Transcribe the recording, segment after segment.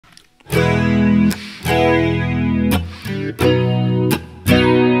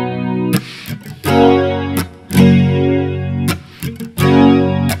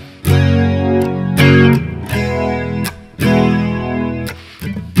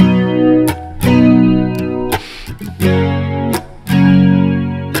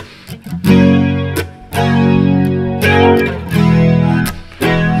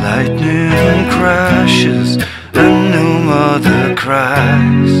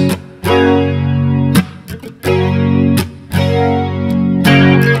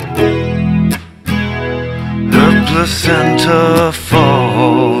the center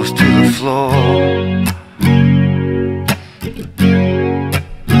falls to the floor.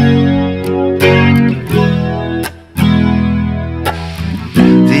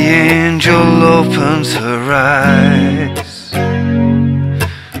 The angel opens her eyes.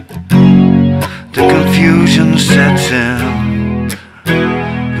 The confusion sets in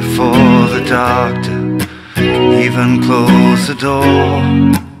before the doctor can even close the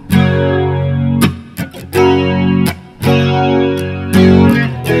door.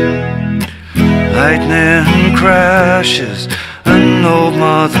 Lightning crashes, an old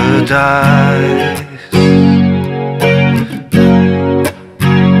mother dies.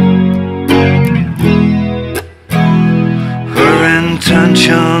 Her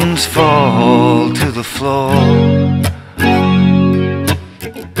intentions fall to the floor.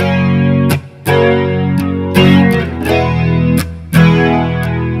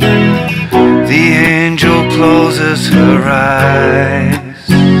 The angel closes her eyes.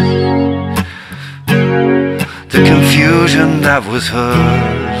 The confusion that was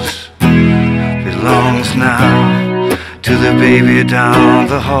hers belongs now to the baby down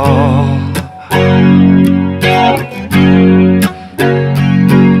the hall.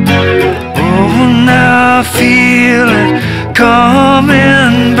 Oh, now I feel it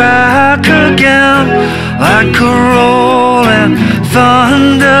coming back again, like a rolling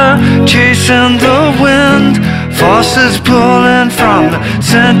thunder chasing the wind. Forces pulling from the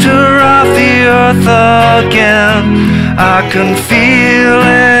center of the earth again. I can feel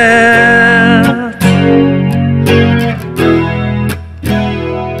it.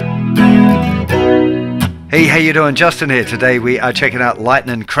 Hey, how you doing? Justin here. Today we are checking out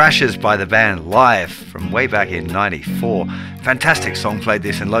Lightning Crashes by the band live from way back in #94. Fantastic song, played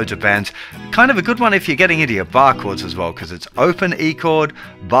this in loads of bands. Kind of a good one if you're getting into your bar chords as well, because it's open E chord,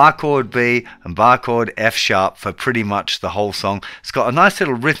 bar chord B, and bar chord F sharp for pretty much the whole song. It's got a nice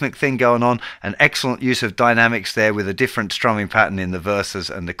little rhythmic thing going on, an excellent use of dynamics there with a different strumming pattern in the verses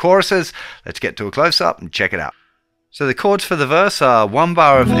and the choruses. Let's get to a close-up and check it out. So the chords for the verse are 1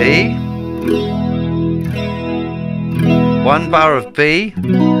 bar of E, 1 bar of B,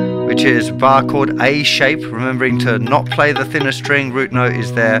 which is bar chord A shape, remembering to not play the thinner string. Root note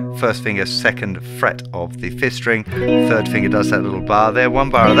is there, first finger, second fret of the 5th string, third finger does that little bar there, 1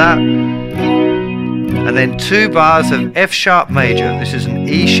 bar of that. And then 2 bars of F sharp major. This is an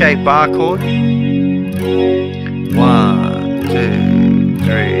E shaped bar chord. 1, 2,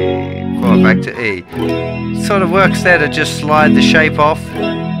 3, 4, back to E. Sort of works there to just slide the shape off.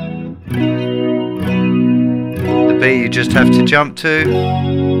 B you just have to jump to.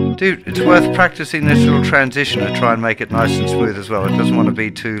 Dude, it's worth practicing this little transition to try and make it nice and smooth as well. It doesn't want to be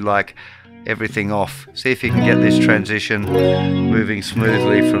too like everything off. See if you can get this transition moving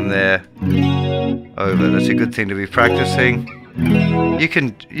smoothly from there over. That's a good thing to be practicing. You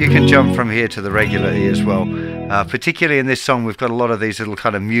can jump from here to the regular E as well. Particularly in this song, we've got a lot of these little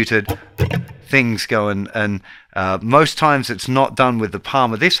kind of muted things going, and most times it's not done with the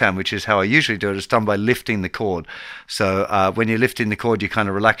palm of this hand, which is how I usually do it. It's done by lifting the chord. So when you're lifting the chord, you kind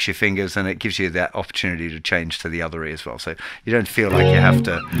of relax your fingers, and it gives you that opportunity to change to the other E as well. So you don't feel like you have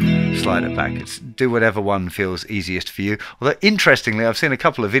to slide it back. It's do whatever one feels easiest for you. Although interestingly, I've seen a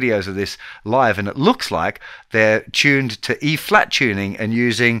couple of videos of this live, and it looks like they're tuned to E flat tuning and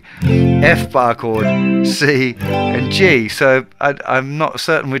using F bar chord, C and G. So I'm not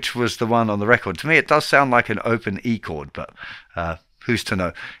certain which was the one on the record. To me it does sound like an open E chord, but who's to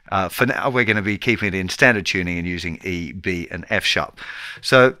know. For now we're going to be keeping it in standard tuning and using E, B and F sharp.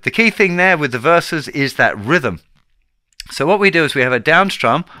 So the key thing there with the verses is that rhythm. So what we do is we have a down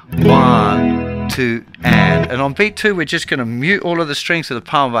strum, 1, 2 and on beat 2 we're just going to mute all of the strings to the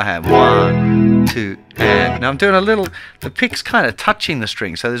palm of our hand. 1, 2 and. Now I'm doing a little, the pick's kind of touching the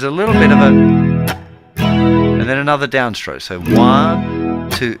string, so there's a little bit of a, and then another downstroke. So 1,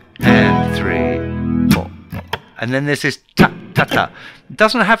 2 and 3, 4, and then there's this ta ta ta. It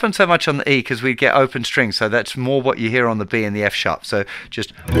doesn't happen so much on the E because we get open strings, so that's more what you hear on the B and the F sharp. So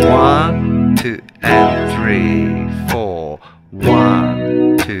just 1, 2 and 3, 4,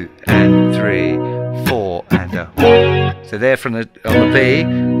 1, 2 and 3, 4 and a 1. So there from the on the B,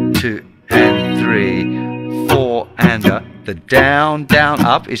 2 and 3, 4 and a. The down, down,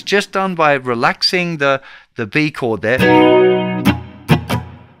 up is just done by relaxing the B chord there.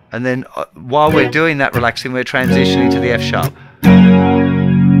 And then while we're doing that relaxing, we're transitioning to the F sharp.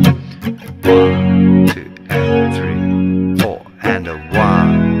 1, 2 and 3, 4 and a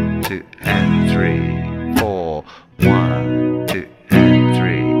 1, 2 and 3, 4, 1, 2 and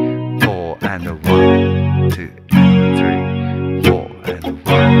 3, 4 and a 1, 2 and 3, 4 and a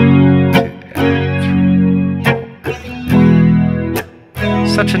 1, 2 and 3, 4 and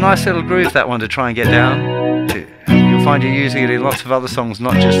nice little groove, that one, to try and get down to. You'll find you're using it in lots of other songs,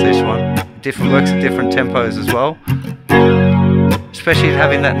 not just this one. Different works at different tempos as well. Especially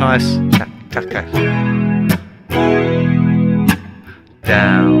having that nice down, down,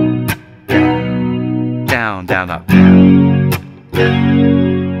 down, down, up, down,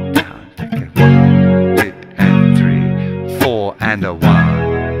 down, down. Okay. 1, 2, and 3, 4, and a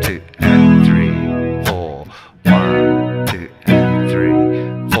 1, 2, and 3, 4, 1, 2, and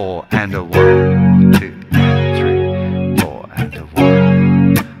 3, 4, and a 1, 2, and 3, 4, and a 1.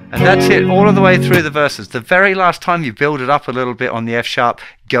 And that's it, all of the way through the verses. The very last time you build it up a little bit on the F sharp,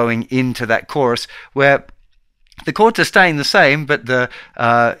 going into that chorus, where the chords are staying the same, but the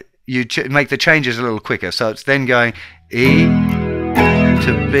you make the changes a little quicker. So it's then going E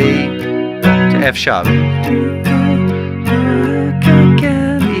to B to F sharp. E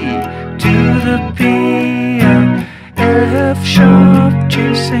to the B, F sharp,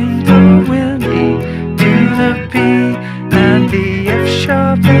 chasing the wind. E to the B and the F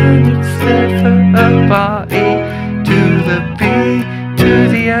sharp, and it's there for a bar. E to the B to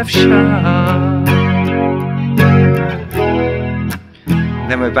the F sharp.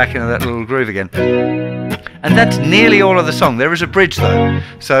 Then we're back into that little groove again. And that's nearly all of the song. There is a bridge though.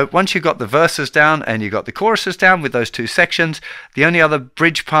 So once you've got the verses down and you've got the choruses down with those two sections, the only other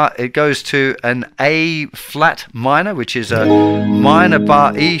bridge part, it goes to an A flat minor, which is a minor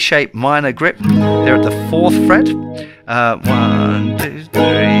bar E shaped minor grip. They're at the 4th fret. 1, 2, 3,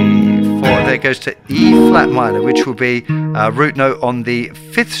 4. There it goes to E flat minor, which will be a root note on the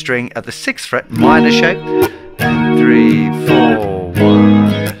 5th string at the 6th fret, minor shape. 3, 4,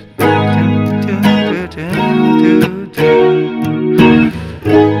 1.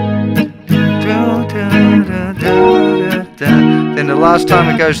 Then the last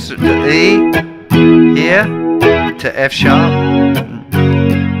time it goes to E here to F sharp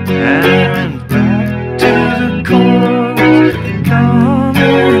and back to the chorus,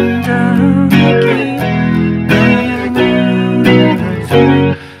 coming down again.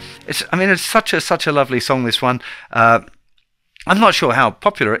 It's such a lovely song, this one. I'm not sure how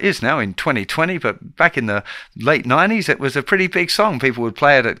popular it is now in 2020, but back in the late 90s, it was a pretty big song. People would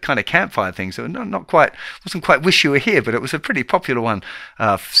play it at kind of campfire things. So wasn't quite Wish You Were Here, but it was a pretty popular one.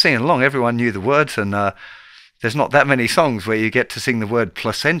 Singing along, everyone knew the words, and there's not that many songs where you get to sing the word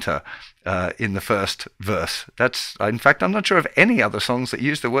placenta in the first verse. In fact, I'm not sure of any other songs that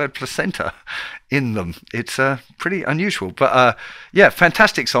use the word placenta in them. It's pretty unusual, but yeah,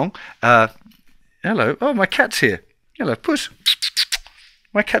 fantastic song. Hello, oh, my cat's here. Hello, Puss.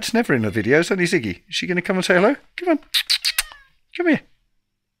 My cat's never in the videos, only Ziggy. Is she going to come and say hello? Come on. Come here.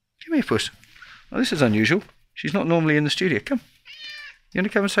 Come here, Puss. Oh, this is unusual. She's not normally in the studio. Come. You want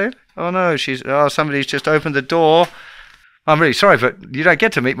to come and say hello? Oh, no, somebody's just opened the door. I'm really sorry, but you don't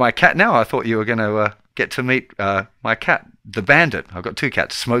get to meet my cat now. I thought you were going to get to meet my cat, the Bandit. I've got 2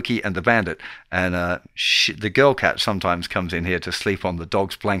 cats, Smokey and the Bandit. And the girl cat sometimes comes in here to sleep on the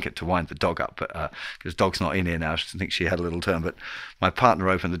dog's blanket to wind the dog up. But because dog's not in here now, I think she had a little turn. But my partner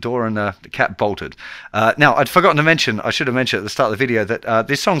opened the door and the cat bolted. Now, I'd forgotten to mention, I should have mentioned at the start of the video, that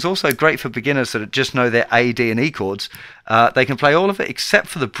this song's also great for beginners that just know their A, D, and E chords. They can play all of it except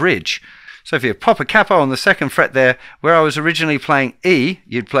for the bridge. So if you pop a capo on the 2nd fret there, where I was originally playing E,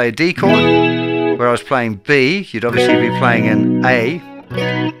 you'd play a D chord. Where I was playing B, you'd obviously be playing an A.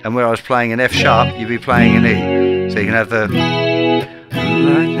 And where I was playing an F sharp, you'd be playing an E. So you can have the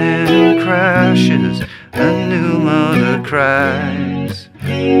lightning crashes, a new mother cries.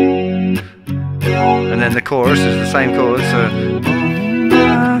 And then the chorus is the same chorus. So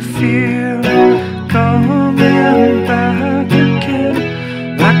I feel coming back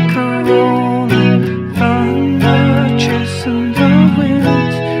again, like a rolling thunder chasing the wind.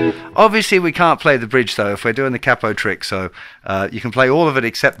 Obviously we can't play the bridge though if we're doing the capo trick, so you can play all of it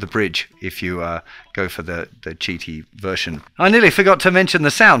except the bridge if you go for the cheaty version. I nearly forgot to mention the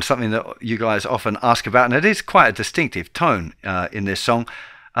sound, something that you guys often ask about, and it is quite a distinctive tone in this song.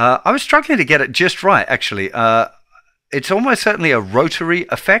 I was struggling to get it just right, actually. It's almost certainly a rotary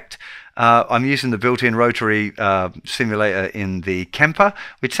effect. I'm using the built-in rotary simulator in the Kemper,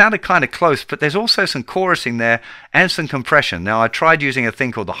 which sounded kind of close, but there's also some chorusing there and some compression. Now, I tried using a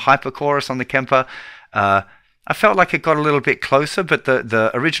thing called the hyper chorus on the Kemper. I felt like it got a little bit closer, but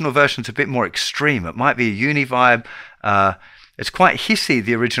the original version's a bit more extreme. It might be a uni vibe. It's quite hissy,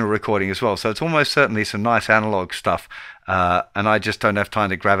 the original recording as well, so it's almost certainly some nice analog stuff. And I just don't have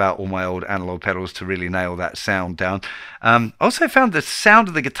time to grab out all my old analog pedals to really nail that sound down. I also found the sound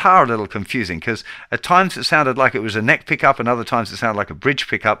of the guitar a little confusing, because at times it sounded like it was a neck pickup and other times it sounded like a bridge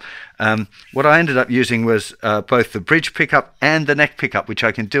pickup. What I ended up using was both the bridge pickup and the neck pickup, which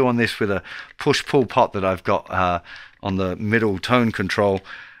I can do on this with a push-pull pot that I've got on the middle tone control.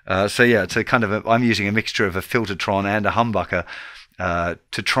 So yeah, it's a kind of I'm using a mixture of a Filtertron and a humbucker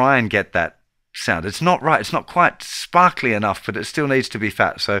to try and get that sound. It's not right, it's not quite sparkly enough, but it still needs to be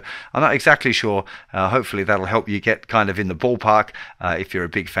fat, so I'm not exactly sure. Hopefully that'll help you get kind of in the ballpark. If you're a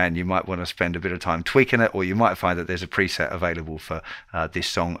big fan, you might want to spend a bit of time tweaking it, or you might find that there's a preset available for this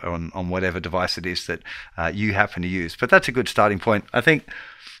song on whatever device it is that you happen to use. But that's a good starting point, I think.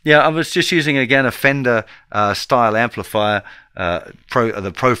 Yeah, I was just using, again, a Fender style amplifier,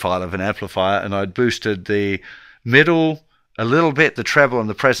 the profile of an amplifier, and I'd boosted the middle a little bit, the treble and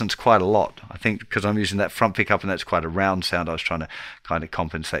the presence quite a lot. I think because I'm using that front pickup and that's quite a round sound, I was trying to kind of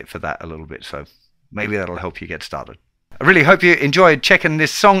compensate for that a little bit. So maybe that'll help you get started. I really hope you enjoyed checking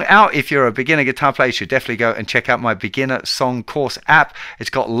this song out. If you're a beginner guitar player, you should definitely go and check out my beginner song course app. It's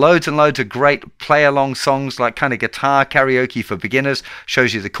got loads and loads of great play-along songs, like kind of guitar karaoke for beginners.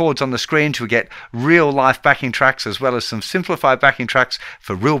 Shows you the chords on the screen to get real-life backing tracks, as well as some simplified backing tracks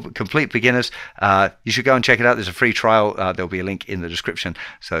for real complete beginners. You should go and check it out. There's a free trial. There'll be a link in the description,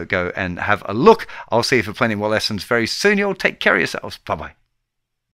 so go and have a look. I'll see you for plenty more lessons very soon. You'll take care of yourselves. Bye-bye.